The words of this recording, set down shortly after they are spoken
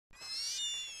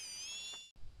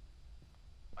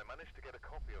managed to get a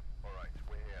copy of... Alright,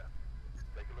 we're here.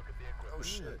 Take a look at the equipment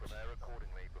and prepare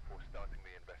accordingly before starting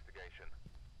the investigation.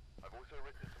 I've also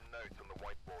written some notes on the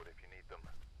whiteboard if you need them.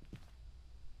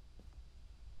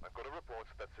 I've got a report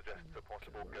that suggests a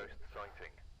possible ghost sighting.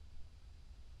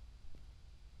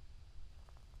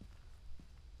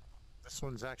 This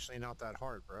one's actually not that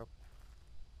hard, bro.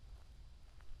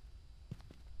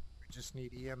 We just need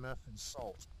EMF and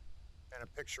salt. And a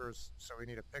picture, so we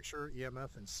need a picture,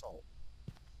 EMF, and salt.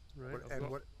 Right,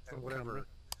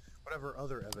 Whatever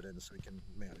other evidence we can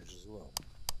manage as well.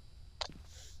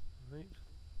 Right.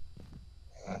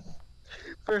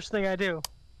 First thing I do.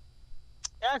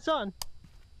 Yeah, it's on.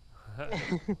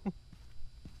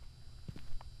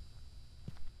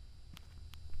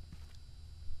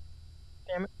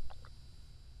 Damn it.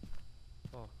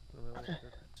 Oh, well, Okay.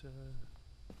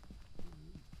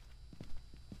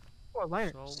 Oh, a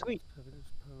lighter. salt, Sweet. evidence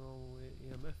panel,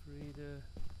 EMF reader,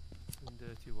 and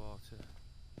dirty water.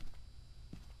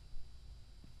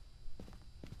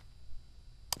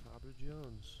 Barbara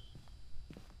Jones.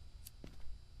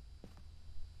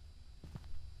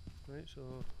 Right, so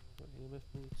got EMF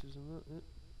meters and that, yeah.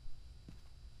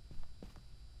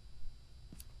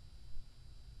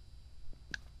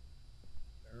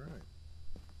 Alright.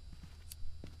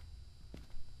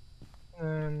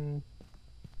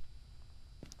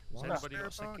 Has anybody got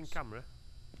a second camera?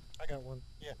 I got one,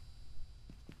 yeah.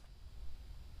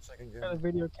 Second Got a camera.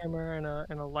 video camera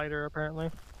and a lighter apparently.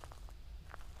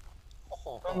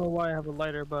 Oh, I don't know why I have a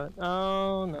lighter, but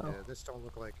oh no. yeah, this don't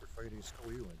look like your fighting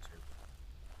school you went to.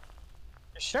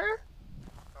 You sure?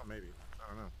 Oh, maybe. I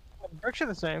don't know. The bricks are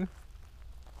the same.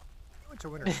 You went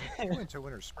to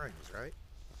Winter Springs, right?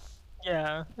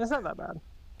 Yeah, it's not that bad.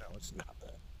 No, it's not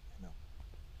that. No.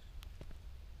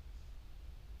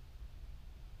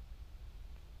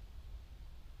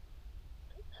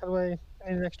 How do I need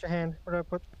an extra hand? Where do I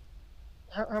put?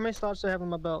 How many slots do I have in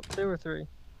my belt? 2 or 3?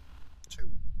 2.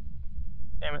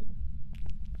 Damn it.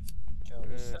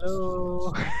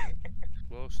 Hello.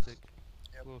 Glow stick.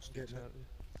 Yep, Glow stick's getting out it.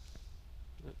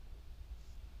 there.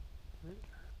 Yep.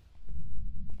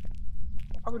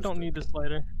 Probably don't need this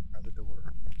lighter. By the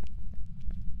door.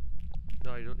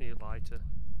 No, you don't need a lighter.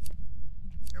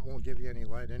 It won't give you any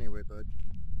light anyway, bud.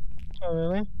 Oh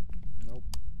really? Nope.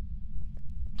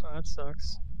 Oh, that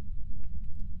sucks.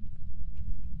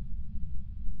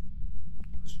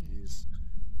 Jeez.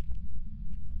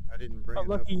 I didn't bring Oh,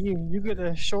 enough. lucky you. You get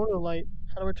a shorter light.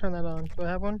 How do I turn that on? Do I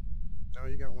have one? No,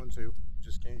 you got one too.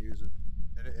 Just can't use it.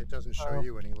 It doesn't show Oh.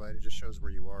 you any light. It just shows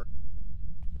where you are.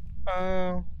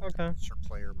 Oh, okay. It's your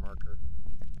player marker.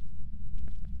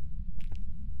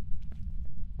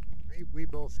 We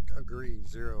both agree,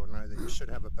 Zero and I, that you should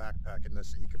have a backpack in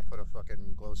this that you can put a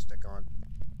fucking glow stick on.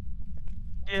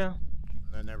 Yeah.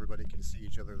 And then everybody can see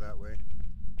each other that way.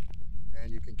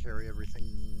 And you can carry everything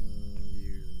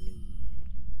you need.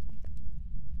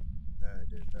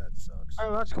 That sucks.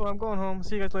 Oh, that's cool. I'm going home.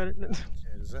 See you guys later. Yeah,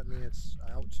 does that mean it's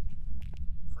out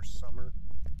for summer?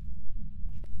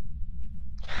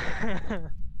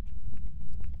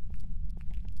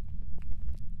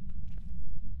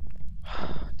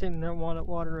 Didn't want it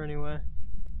water anyway.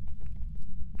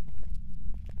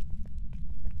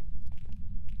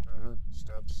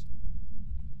 Steps.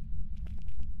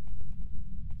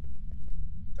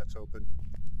 That's open.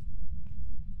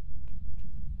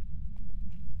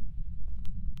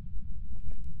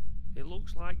 It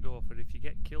looks like, Gopher, if you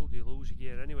get killed you lose your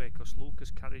gear anyway, because Lucas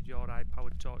carried your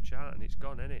high-powered torch out and it's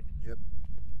gone, innit? Yep.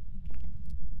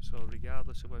 So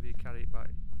regardless of whether you carry it back,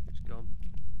 it's gone.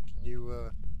 Can you,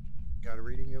 got a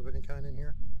reading of any kind in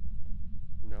here?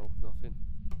 No, nothing.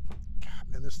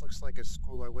 God, man, this looks like a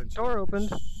school I went to. Door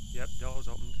opened. Yep, door's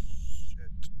opened.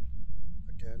 Shit.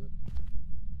 Again.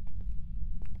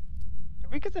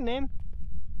 Did we get the name?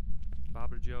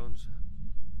 Barbara Jones.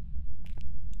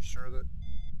 Sure that...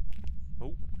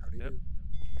 Oh, How do you yep. do?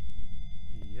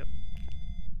 Yep.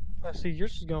 I see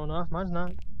yours is going off. Mine's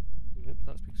not. Yep,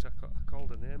 that's because I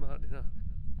called her name out, didn't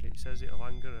I? It says it'll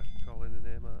anger her calling the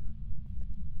name out.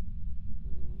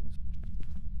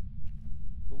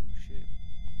 Oh shit.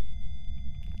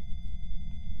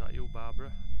 Is that you, Barbara?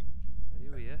 Are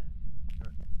you here?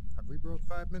 Have we broke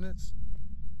 5 minutes?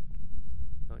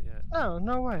 Not yet. Oh,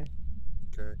 no way.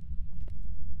 Okay.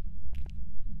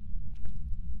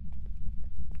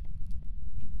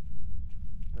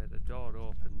 Right, the door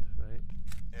opened, right?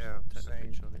 Yeah, Take a saying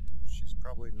picture on it. she's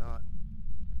probably not...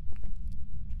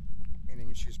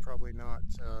 Meaning she's probably not,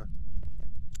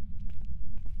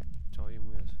 Toying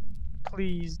with us.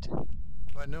 Pleased.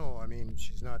 But no, I mean,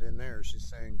 she's not in there. She's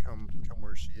saying come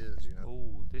where she is, you know?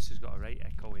 Oh, this has got a right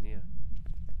echo in here.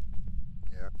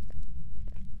 Yeah.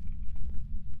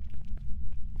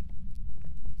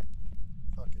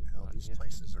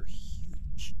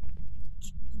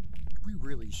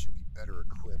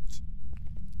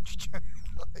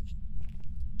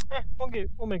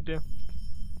 We'll make do.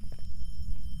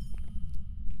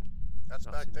 That's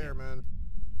That's back in there, here. man.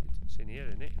 It's in here,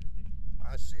 isn't it?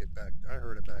 I see it back. I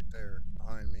heard it back there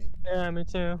behind me, Yeah, me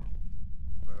too.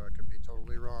 but I could be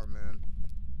totally wrong, man.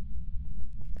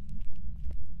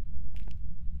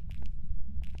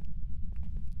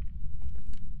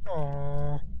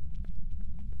 Aww.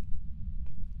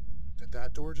 Did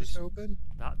that door just This- open?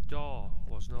 That door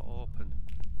was not open.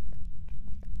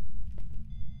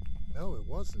 No, it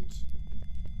wasn't.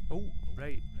 Oh,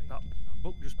 right. That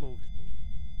book just moved.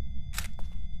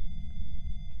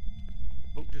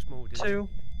 Book just moved. Isn't it? 2.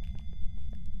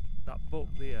 That book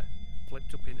there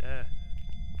flipped up in air.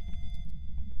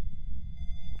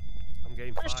 I'm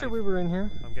getting Pretty 5. sure we were in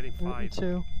here. I'm getting 5.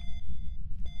 2.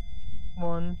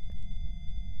 1.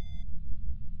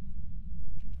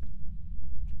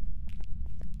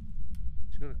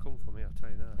 It's gonna come for me, I'll tell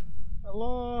you now.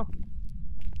 Hello.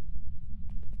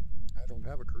 I don't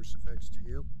have a crucifix, do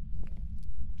you?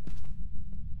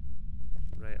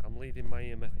 Right, I'm leaving my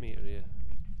EMF meter here.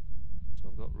 So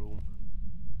I've got room.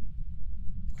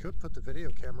 You could put the video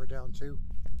camera down too.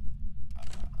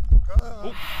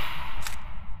 Oh.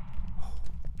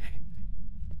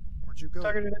 Where'd you go?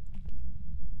 Targeted it.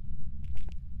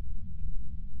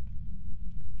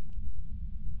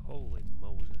 Holy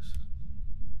Moses.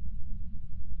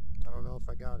 I don't know if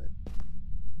I got it.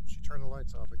 She turned the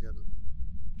lights off again.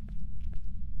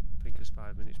 I think it's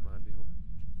 5 minutes might be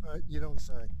up. You don't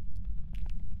say.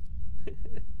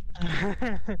 Did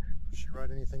she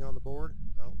write anything on the board?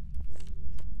 No.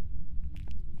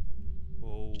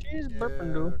 Oh, She's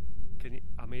burping, dude. can you,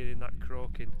 I'm hearing that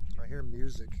croaking. I hear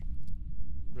music.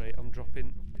 Right, I'm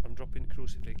dropping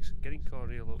crucifix. Getting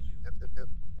cornea, look. Yep.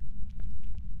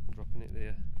 I'm dropping it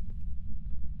there.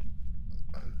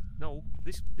 No,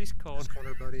 this corner. This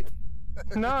corner, buddy.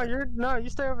 No, you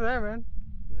stay over there, man.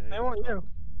 Right, They want you.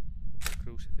 put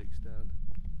crucifix down.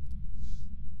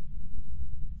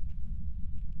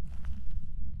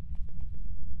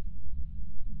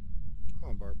 Come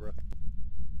on, Barbara.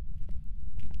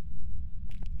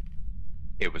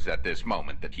 It was at this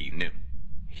moment that he knew.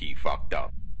 He fucked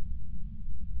up.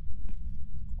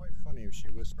 Quite funny if she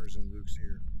whispers in Luke's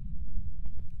ear.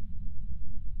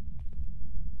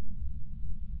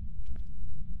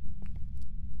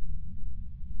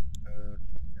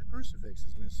 Your crucifix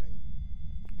is missing.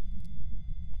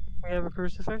 We have a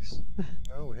crucifix?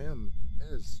 No, him.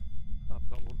 His. I've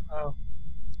got one. Oh.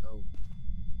 Oh.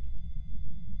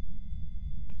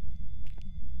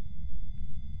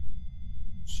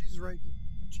 She's right.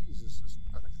 Jesus,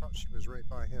 I thought she was right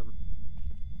by him.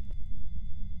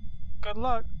 Good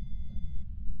luck.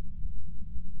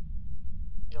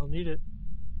 You'll need it.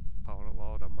 Power of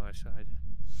Lord on my side.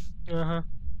 Uh-huh.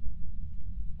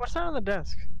 What's that on the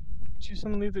desk? Did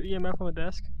someone leave the EMF on the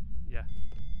desk? Yeah.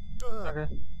 Okay.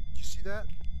 You see that?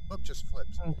 Look, just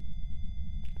flipped.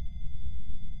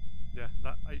 Yeah,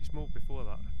 that it's moved before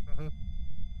that. Mm-hmm.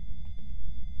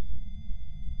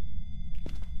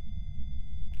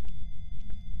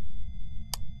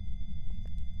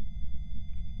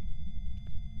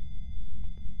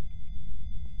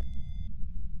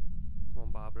 Come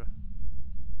on, Barbara.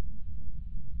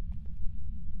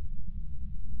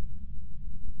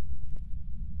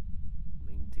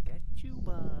 Coming to get you,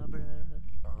 Barbara.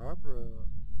 Barbara.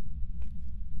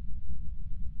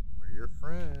 We're your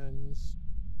friends.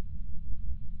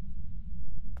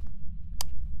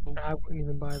 Oh, I wouldn't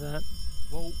even buy that.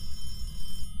 whoa.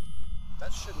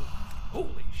 That shouldn't.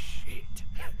 Holy shit.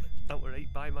 That were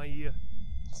right by my ear.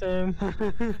 Same. Fuck.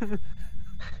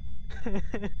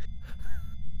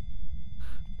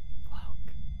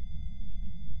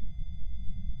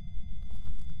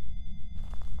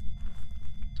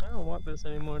 I don't want this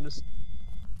anymore. Just.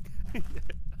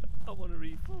 I want a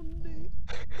refund.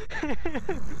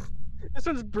 This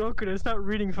one's broken. It's not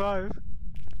reading 5.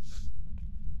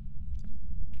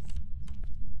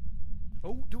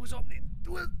 Oh, door's opening.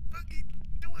 Door's fucking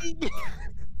door.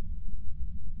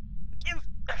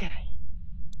 Okay.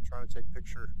 Trying to take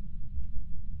picture.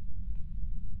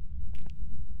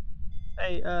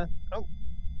 Hey, oh. Oh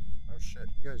shit!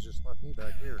 You guys just left me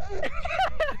back here.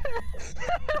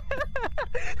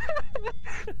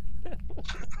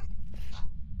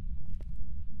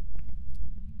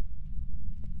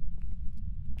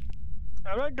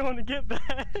 I'm not going to get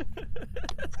that.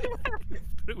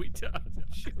 Threw it down.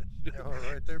 Shut You up. all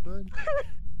right there, bud?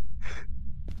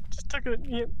 Just took it.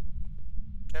 Yeah.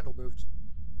 Candle moved.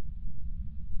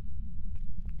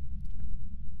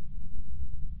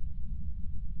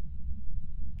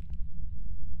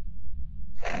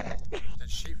 Did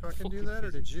she fucking do Fucking that,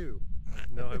 or did physics. you?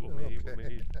 No, it won't me. It won't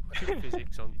Okay. me. Put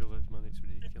physics on doors, man. It's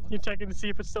ridiculous. You checking to see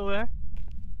if it's still there?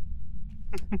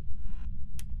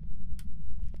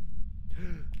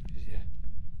 Yeah.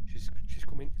 She's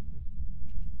coming.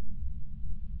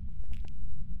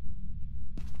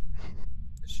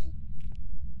 Is she?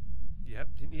 Yep.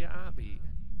 Didn't you hear a heartbeat?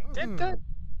 Did that?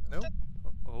 Nope.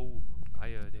 Oh, I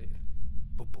heard it.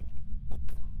 Boom, boom, boom,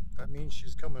 boom. That means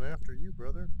she's coming after you,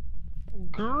 brother.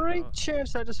 Great no.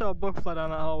 chance I just saw a book fly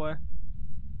down that hallway.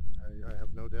 I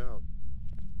have no doubt.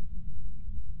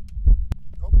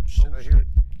 Oh, shit, Oh, I hear it.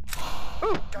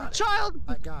 Oh, Got it. child!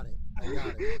 I got it. I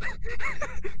got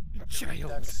it. Child.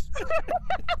 That's,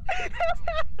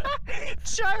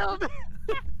 Child!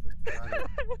 got it.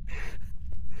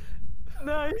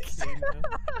 Nice.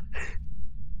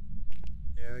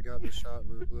 Yeah, I got the shot,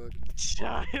 look.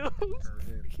 Child.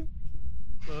 Perfect.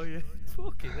 Oh yeah.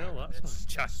 Fucking hell, that's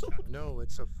It's not child. no,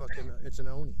 it's a fucking, it's an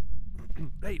Oni.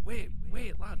 Right,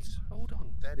 wait, lads. Hold on.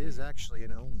 That is actually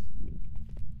an Oni.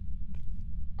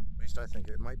 At least I think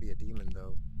it might be a demon,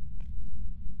 though.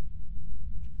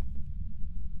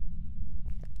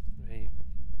 Right.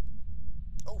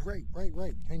 Oh, right.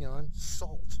 Hang on.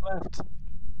 Salt. Left.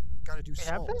 Gotta do It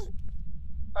salt. happened?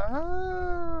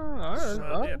 Alright.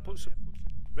 Right there, put some.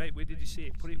 Right, where did you see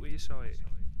it? Put it where you saw it.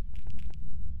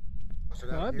 Is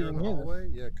it No, out I'd be here in in the here then. hallway?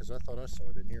 Yeah, because I thought I saw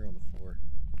it in here on the floor.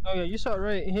 Oh yeah, you saw it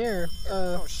right here.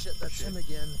 Oh shit, that's him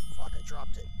again. Fuck, I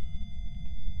dropped it.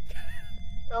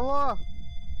 Hello.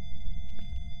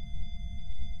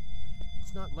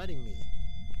 It's not letting me.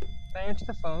 Can I answer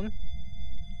the phone?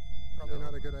 Probably No.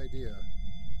 not a good idea.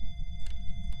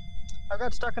 I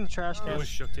got stuck in the trash Oh, can. Door's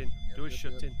shutting. Yep, Door's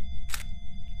yep, yep. shutting.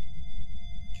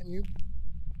 Can you...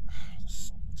 the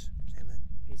salt. Damn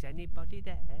it. Is anybody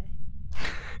there?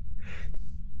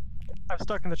 I'm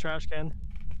stuck in the trash can.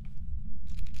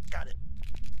 Got it.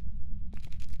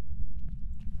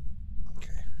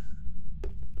 Okay.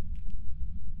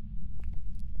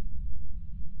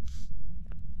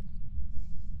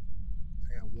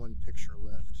 I got one picture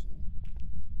left.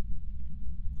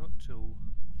 Got two.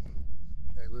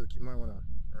 Hey, Luke, you might want to...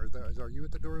 Or are you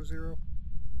at the door, Zero?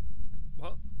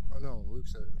 What? Oh, no,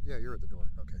 Luke's at... Yeah, you're at the door.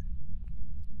 Okay.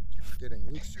 Keep forgetting.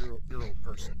 Luke's your old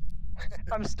person.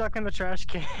 I'm stuck in the trash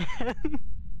can. Alright,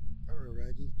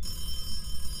 Raggy.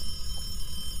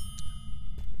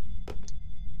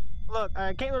 Look,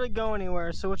 I can't really go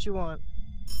anywhere, so what you want?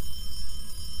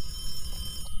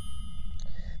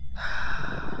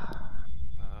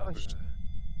 Barbara. sh-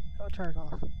 I'll turn it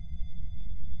off. Okay.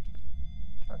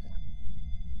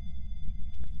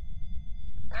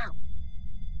 Ow!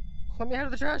 Let me out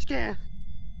of the trash can!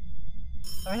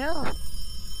 Let me out!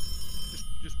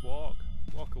 Just walk.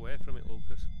 Walk away from it,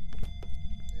 Lucas.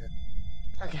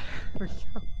 Okay, here we go.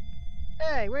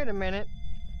 Hey, wait a minute.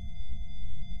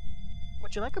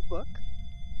 Would you like a book?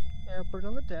 Yeah, I'll put it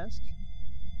on the desk.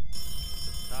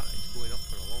 That is going off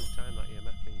for a long time, that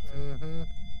EMF meter. Mm-hmm.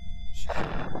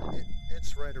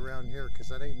 It's right around here, because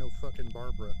that ain't no fucking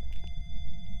Barbara.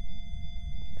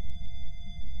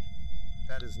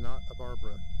 That is not a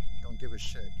Barbara. Don't give a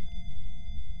shit.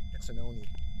 It's an Oni.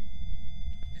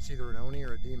 It's either an Oni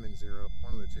or a demon, Zero.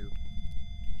 One of the two.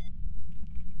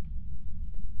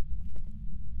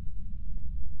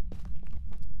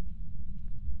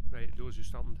 Right, doors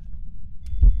just opened.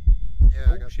 Yeah,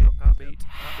 Oh I got shit, heartbeat.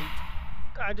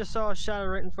 I just saw a shadow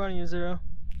right in front of you, Zero.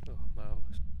 Oh,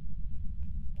 marvellous.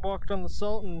 Walked on the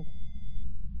salt and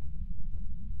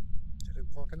Did it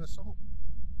walk in the salt?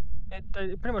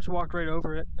 it pretty much walked right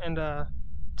over it and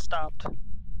stopped.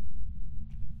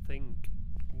 Think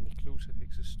my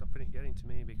crucifix is stopping it getting to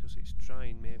me because it's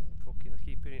trying me. Fucking, I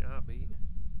keep hearing it heartbeat.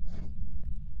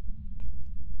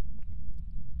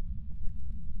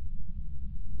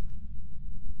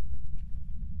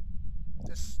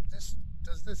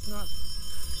 Does this not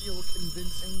feel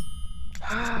convincing?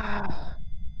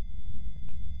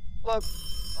 Look,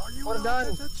 Are you What not done?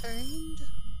 entertained?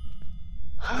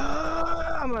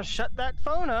 I'm gonna shut that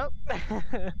phone up.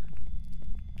 Are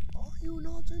you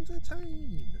not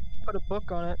entertained? Put a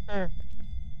book on it.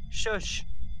 Shush.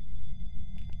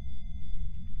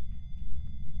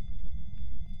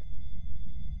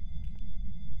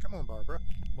 Come on, Barbara.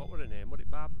 What were her name? What it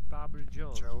Barbara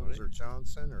Jones? Jones was or it?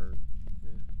 Johnson or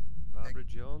Barbara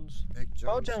Jones? Big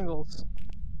Jones. Bojangles.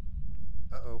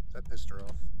 Uh-oh, that pissed her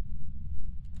off.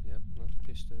 Yep, that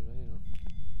pissed her right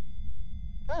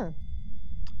off.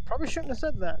 Probably shouldn't have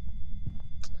said that.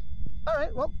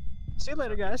 Alright, well, see you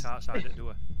later, guys. It's outside the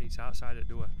door. It's outside the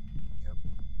door.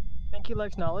 Think he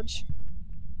likes knowledge.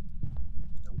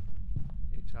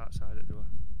 It's outside the door.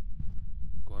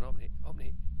 Go on, open it, open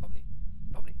it, open it,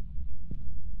 open it.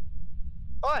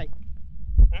 Oi!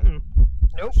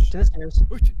 Nope, to the stairs.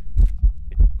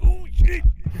 Oh shit!